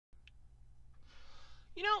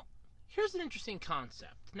You know, here's an interesting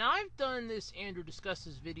concept. Now, I've done this Andrew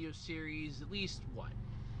Discusses video series at least,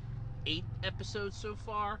 8 episodes so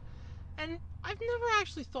far, and I've never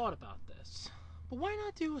actually thought about this. But why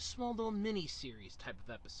not do a small little mini-series type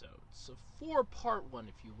of episodes? A four-part one,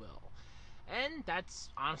 if you will. And that's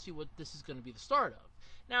honestly what this is going to be the start of.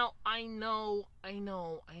 Now, I know,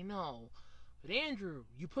 but Andrew,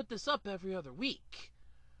 you put this up every other week.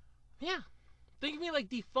 Yeah, think of me like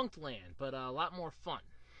Defunct Land, but a lot more fun.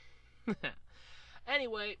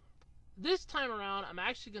 Anyway, this time around, I'm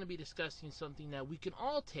actually going to be discussing something that we can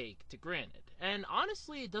all take to granted. And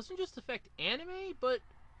honestly, it doesn't just affect anime, but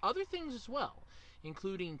other things as well,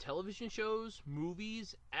 including television shows,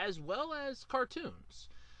 movies, as well as cartoons.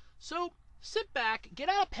 So, sit back, get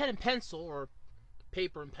out a pen and pencil, or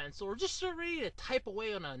paper and pencil, or just ready to type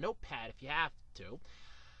away on a notepad if you have to,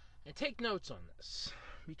 and take notes on this.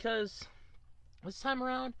 Because this time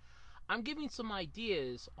around, I'm giving some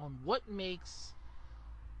ideas on what makes,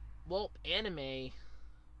 anime,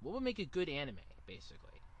 what would make a good anime,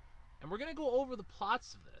 basically. And we're going to go over the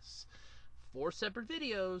plots of this. 4 separate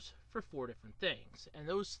videos for 4 different things. And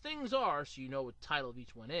those things are, so you know what the title of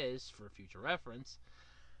each one is for future reference: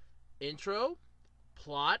 intro,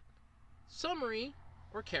 plot, summary,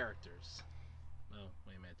 or characters. Oh,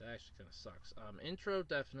 wait a minute, that actually kind of sucks. Intro,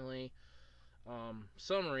 definitely.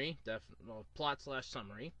 Summary, plot /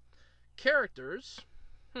 summary. Characters,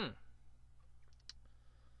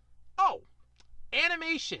 Oh,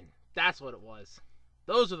 animation. That's what it was.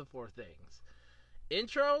 Those are the 4 things: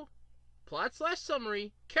 intro, plot /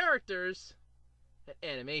 summary, characters, and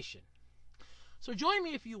animation. So join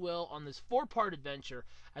me, if you will, on this 4-part adventure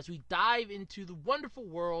as we dive into the wonderful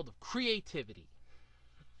world of creativity.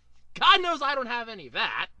 God knows I don't have any of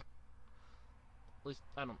that. At least,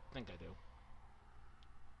 I don't think I do.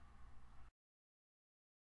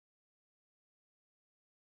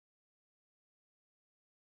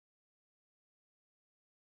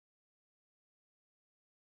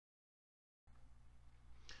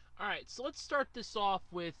 Alright, so let's start this off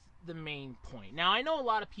with the main point. Now, I know a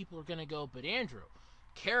lot of people are going to go, but Andrew,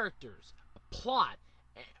 characters, a plot,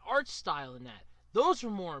 art style and that, those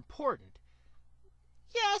are more important.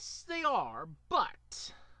 Yes, they are,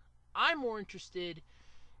 but I'm more interested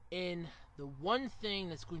in the one thing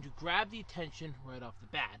that's going to grab the attention right off the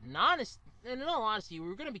bat. And in all honesty,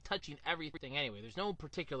 we're going to be touching everything anyway. There's no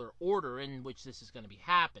particular order in which this is going to be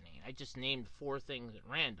happening. I just named 4 things at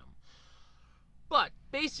random. But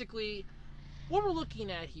basically, what we're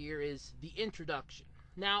looking at here is the introduction.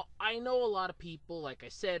 Now, I know a lot of people, like I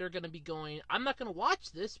said, are going to be going, I'm not going to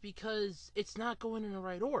watch this because it's not going in the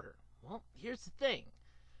right order. Well, here's the thing.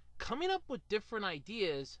 Coming up with different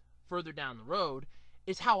ideas further down the road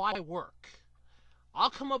is how I work. I'll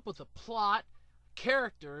come up with a plot,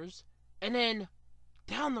 characters, and then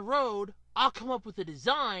down the road, I'll come up with a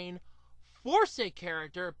design for said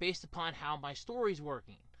character based upon how my story's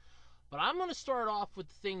working. But I'm going to start off with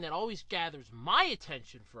the thing that always gathers my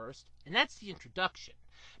attention first, and that's the introduction.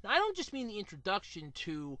 Now, I don't just mean the introduction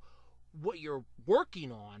to what you're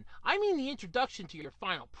working on. I mean the introduction to your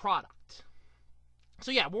final product.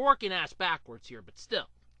 So yeah, we're working ass backwards here, but still,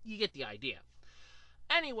 you get the idea.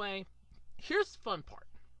 Anyway, here's the fun part.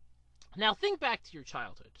 Now, think back to your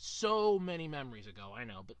childhood. So many memories ago, I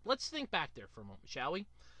know, but let's think back there for a moment, shall we?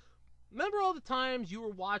 Remember all the times you were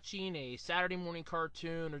watching a Saturday morning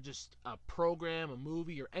cartoon or just a program, a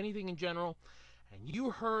movie, or anything in general, and you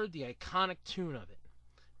heard the iconic tune of it,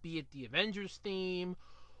 be it the Avengers theme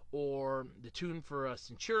or the tune for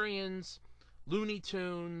Centurions, Looney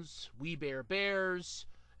Tunes, We Bare Bears,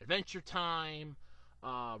 Adventure Time,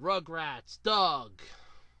 Rugrats, Doug,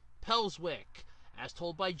 Pelswick, As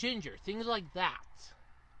Told by Ginger, things like that.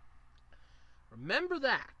 Remember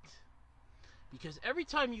that. Because every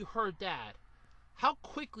time you heard that, how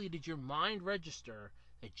quickly did your mind register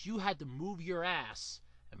that you had to move your ass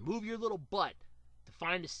and move your little butt to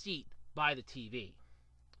find a seat by the TV?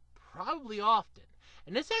 Probably often.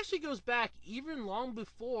 And this actually goes back even long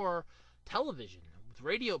before television, with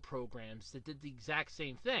radio programs that did the exact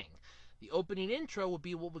same thing. The opening intro would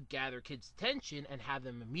be what would gather kids' attention and have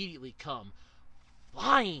them immediately come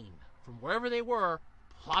flying from wherever they were,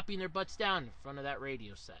 plopping their butts down in front of that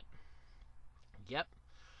radio set. Yep.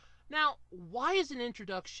 Now, why is an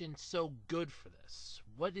introduction so good for this?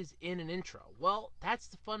 What is in an intro? Well, that's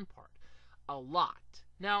the fun part. A lot.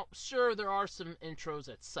 Now, sure, there are some intros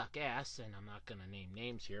that suck ass, and I'm not going to name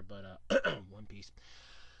names here, but, One Piece.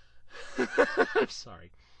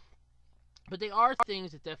 Sorry. But they are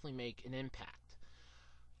things that definitely make an impact.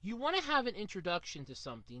 You want to have an introduction to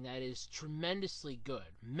something that is tremendously good,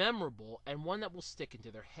 memorable, and one that will stick into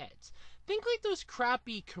their heads. Think like those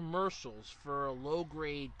crappy commercials for a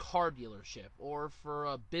low-grade car dealership or for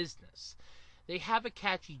a business. They have a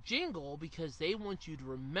catchy jingle because they want you to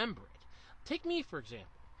remember it. Take me, for example.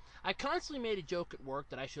 I constantly made a joke at work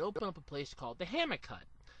that I should open up a place called the Hammock Hut.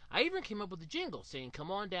 I even came up with a jingle saying, "Come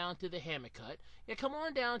on down to the Hammock Hut. Yeah, come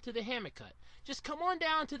on down to the Hammock Hut. Just come on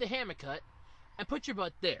down to the Hammock Hut and put your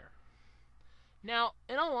butt there." Now,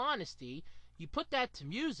 in all honesty, you put that to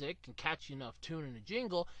music and catchy enough tune in a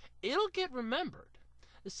jingle, it'll get remembered.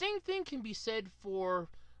 The same thing can be said for,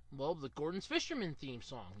 well, the Gordon's Fisherman theme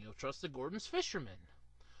song. You'll trust the Gordon's Fisherman.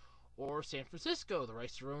 Or San Francisco, the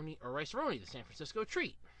Rice-A-Roni, the San Francisco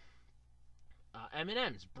treat.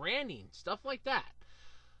 M&M's, branding, stuff like that.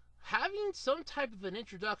 Having some type of an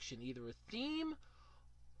introduction, either a theme,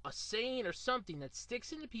 a saying, or something that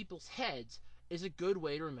sticks into people's heads is a good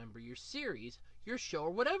way to remember your series, your show,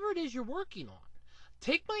 or whatever it is you're working on.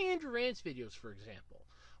 Take my Andrew Rants videos, for example.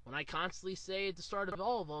 When I constantly say at the start of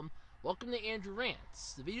all of them, "Welcome to Andrew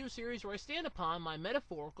Rants, the video series where I stand upon my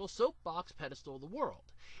metaphorical soapbox pedestal of the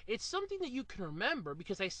world." It's something that you can remember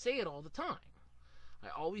because I say it all the time. I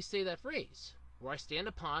always say that phrase, where I stand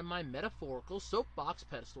upon my metaphorical soapbox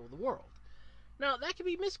pedestal of the world. Now, that can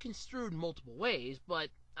be misconstrued in multiple ways, but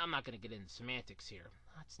I'm not going to get into semantics here.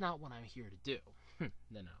 That's not what I'm here to do.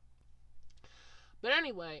 No. But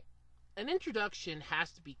anyway, an introduction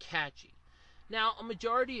has to be catchy. Now, a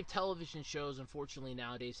majority of television shows, unfortunately,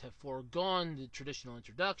 nowadays have foregone the traditional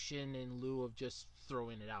introduction in lieu of just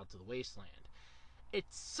throwing it out to the wasteland.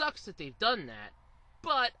 It sucks that they've done that,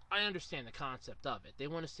 but I understand the concept of it. They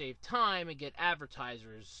want to save time and get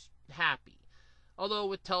advertisers happy. Although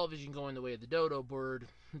with television going the way of the dodo bird,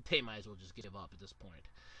 they might as well just give up at this point.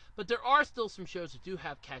 But there are still some shows that do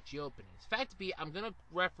have catchy openings. Fact be, I'm going to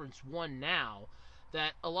reference one now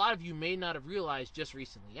that a lot of you may not have realized just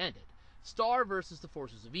recently ended. Star versus the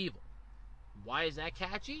Forces of Evil. Why is that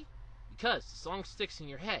catchy? Because the song sticks in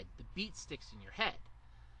your head. The beat sticks in your head.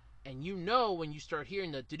 And you know when you start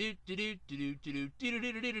hearing the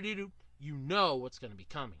do-do-do-do-do-do-do-do-do-do-do-do, you know what's going to be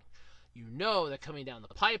coming. You know that coming down the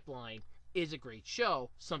pipeline is a great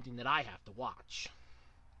show, something that I have to watch.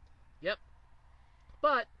 Yep.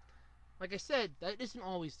 But, like I said, that isn't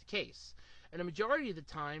always the case. And a majority of the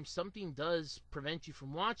time, something does prevent you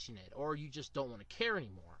from watching it, or you just don't want to care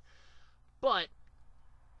anymore. But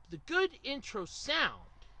the good intro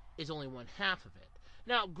sound is only one half of it.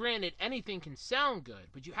 Now, granted, anything can sound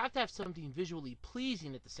good, but you have to have something visually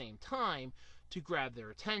pleasing at the same time to grab their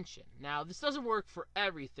attention. Now, this doesn't work for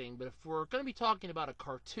everything, but if we're going to be talking about a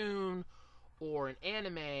cartoon or an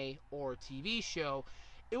anime or a TV show,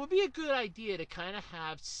 it would be a good idea to kind of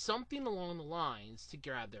have something along the lines to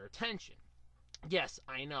grab their attention. Yes,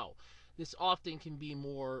 I know. This often can be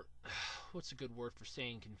more, what's a good word for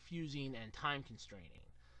saying, confusing and time constraining.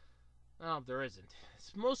 Well, there isn't.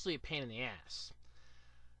 It's mostly a pain in the ass.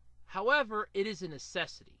 However, it is a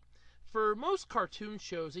necessity. For most cartoon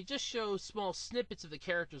shows, they just show small snippets of the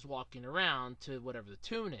characters walking around to whatever the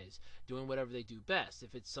tune is, doing whatever they do best.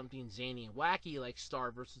 If it's something zany and wacky like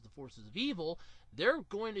Star versus the Forces of Evil, they're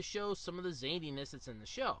going to show some of the zaniness that's in the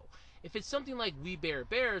show. If it's something like We Bare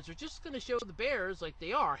Bears, they're just going to show the bears like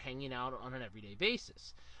they are, hanging out on an everyday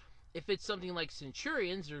basis. If it's something like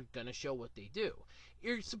Centurions, they're going to show what they do.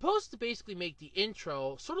 You're supposed to basically make the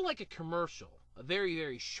intro sort of like a commercial, a very,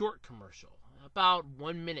 very short commercial, about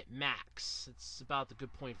 1 minute max. It's about the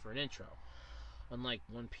good point for an intro. Unlike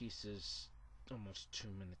One Piece's almost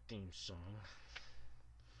 2-minute theme song.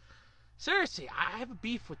 Seriously, I have a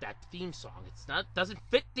beef with that theme song. Doesn't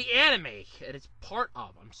fit the anime, and it's part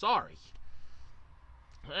of. I'm sorry.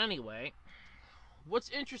 Anyway, what's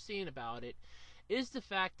interesting about it is the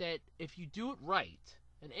fact that if you do it right,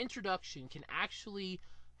 an introduction can actually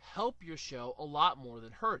help your show a lot more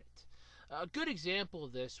than hurt it. A good example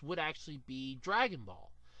of this would actually be Dragon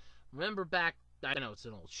Ball. Remember back, I know it's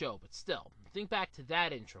an old show, but still, think back to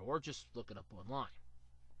that intro, or just look it up online.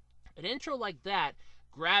 An intro like that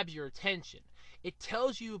grabs your attention. It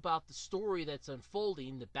tells you about the story that's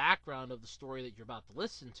unfolding, the background of the story that you're about to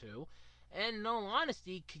listen to, and in all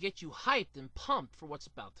honesty, could get you hyped and pumped for what's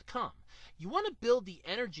about to come. You want to build the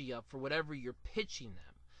energy up for whatever you're pitching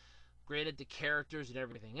them. Granted, the characters and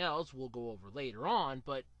everything else we'll go over later on,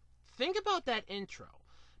 but think about that intro,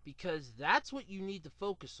 because that's what you need to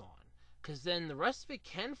focus on, because then the rest of it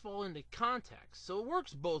can fall into context, so it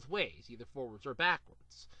works both ways, either forwards or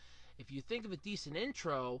backwards. If you think of a decent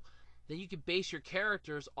intro, then you can base your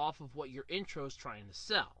characters off of what your intro is trying to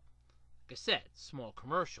sell. Like I said, small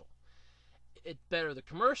commercial. It's better the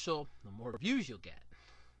commercial, the more views you'll get.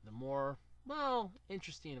 the more, well,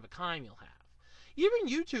 interesting of a time you'll have. Even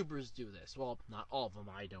YouTubers do this. Well, not all of them.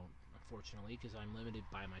 I don't, unfortunately, because I'm limited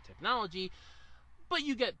by my technology. But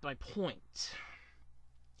you get my point.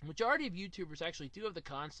 The majority of YouTubers actually do have the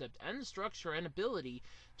concept and the structure and ability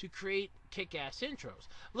to create kick-ass intros.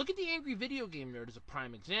 Look at the Angry Video Game Nerd as a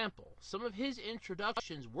prime example. Some of his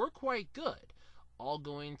introductions were quite good, all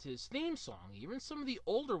going to his theme song. Even some of the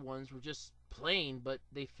older ones were just plain, but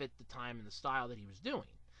they fit the time and the style that he was doing.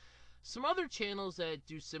 Some other channels that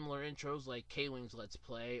do similar intros, like K-Wings Let's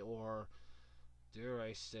Play, or, dare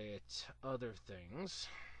I say it, other things,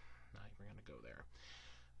 not even going to go there,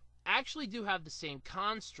 actually do have the same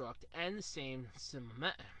construct and the same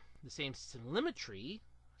symmetry,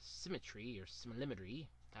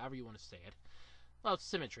 however you want to say it. Well, it's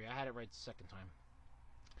symmetry. I had it right the second time.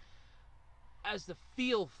 As the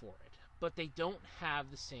feel for it, but they don't have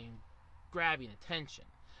the same grabbing attention.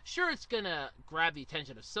 Sure, it's gonna grab the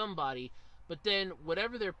attention of somebody, but then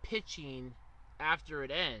whatever they're pitching after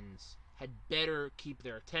it ends had better keep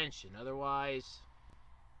their attention. Otherwise,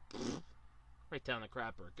 right down the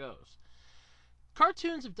crapper it goes.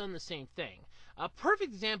 Cartoons have done the same thing. A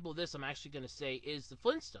perfect example of this, I'm actually going to say, is the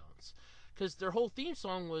Flintstones. Because their whole theme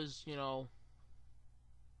song was,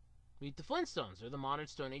 meet the Flintstones. They're the modern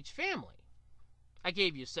Stone Age family. I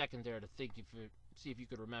gave you a second there to think, see if you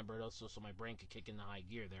could remember it, also so my brain could kick into high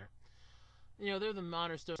gear there. They're the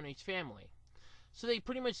modern Stone Age family. So they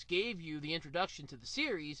pretty much gave you the introduction to the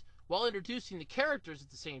series while introducing the characters at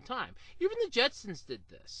the same time. Even the Jetsons did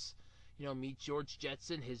this. Meet George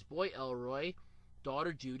Jetson, his boy Elroy,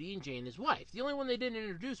 daughter Judy, and Jane, his wife. The only one they didn't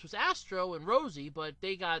introduce was Astro and Rosie, but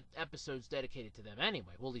they got episodes dedicated to them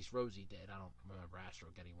anyway. Well, at least Rosie did. I don't remember Astro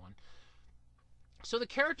getting one. So the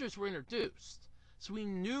characters were introduced. So we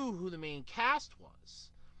knew who the main cast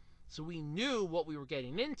was. So we knew what we were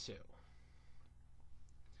getting into.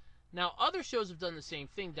 Now, other shows have done the same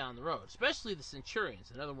thing down the road, especially The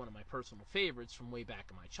Centurions, another one of my personal favorites from way back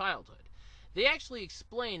in my childhood. They actually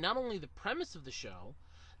explain not only the premise of the show,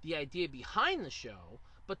 the idea behind the show,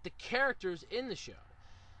 but the characters in the show.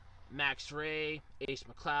 Max Ray, Ace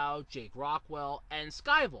McCloud, Jake Rockwell, and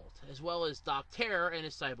Skyvolt, as well as Doc Terror and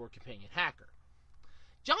his cyborg companion Hacker.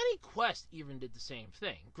 Johnny Quest even did the same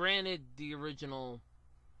thing. Granted, the original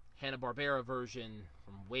Hanna-Barbera version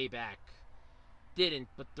from way back didn't,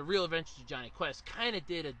 but the Real Adventures of Johnny Quest kind of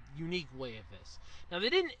did a unique way of this. Now, they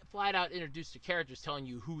didn't flat out introduce the characters telling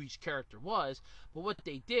you who each character was, but what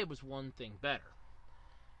they did was one thing better.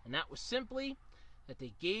 And that was simply that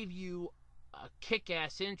they gave you a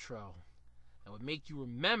kick-ass intro that would make you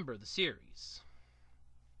remember the series.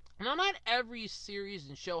 Now, not every series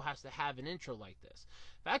and show has to have an intro like this.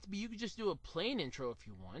 In fact, you could just do a plain intro if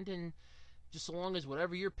you want, and just so long as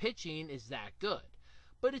whatever you're pitching is that good.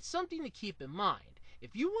 But it's something to keep in mind.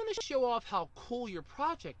 If you want to show off how cool your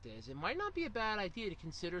project is, it might not be a bad idea to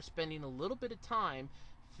consider spending a little bit of time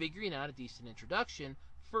figuring out a decent introduction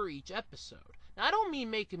for each episode. Now, I don't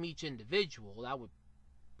mean make them each individual. That would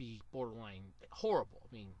be borderline horrible.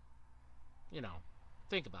 I mean,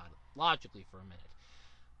 think about it logically for a minute.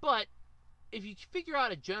 But if you figure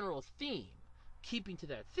out a general theme, keeping to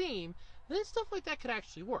that theme, then stuff like that could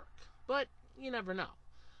actually work. But you never know.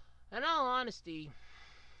 In all honesty,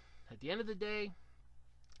 at the end of the day,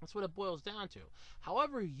 that's what it boils down to.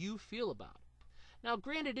 However you feel about it. Now,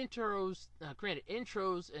 granted, intros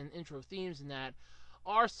and intro themes and that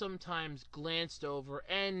are sometimes glanced over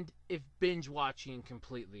and, if binge watching,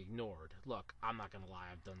 completely ignored. Look, I'm not gonna lie,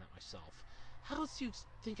 I've done that myself. How else do you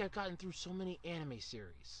think I've gotten through so many anime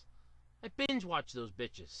series? I binge watch those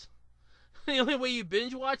bitches. The only way you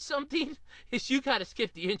binge watch something is you gotta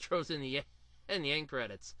skip the intros and the end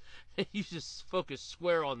credits. You just focus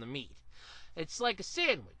square on the meat. It's like a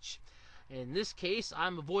sandwich. In this case,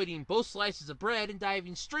 I'm avoiding both slices of bread and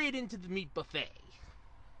diving straight into the meat buffet,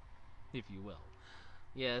 if you will.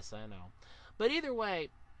 Yes, I know. But either way,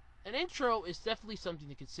 an intro is definitely something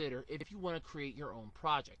to consider if you want to create your own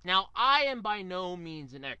project. Now, I am by no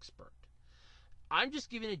means an expert. I'm just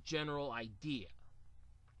giving a general idea.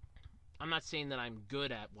 I'm not saying that I'm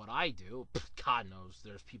good at what I do. God knows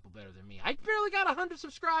there's people better than me. I barely got 100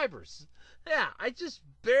 subscribers. Yeah, I just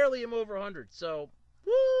barely am over 100. So,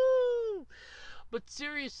 woo! But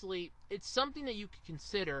seriously, it's something that you could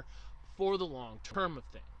consider for the long term of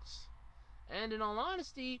things. And in all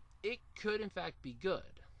honesty, it could in fact be good.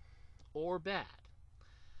 Or bad.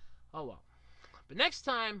 Oh well. But next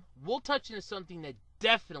time, we'll touch into something that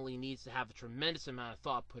definitely needs to have a tremendous amount of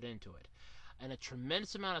thought put into it. And a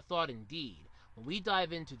tremendous amount of thought indeed when we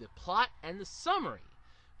dive into the plot and the summary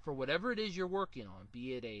for whatever it is you're working on,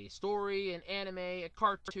 be it a story, an anime, a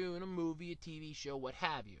cartoon, a movie, a TV show, what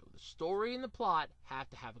have you. The story and the plot have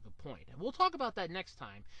to have a good point. And we'll talk about that next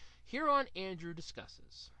time here on Andrew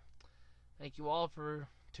Discusses. Thank you all for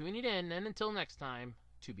tuning in, and until next time,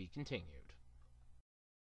 to be continued.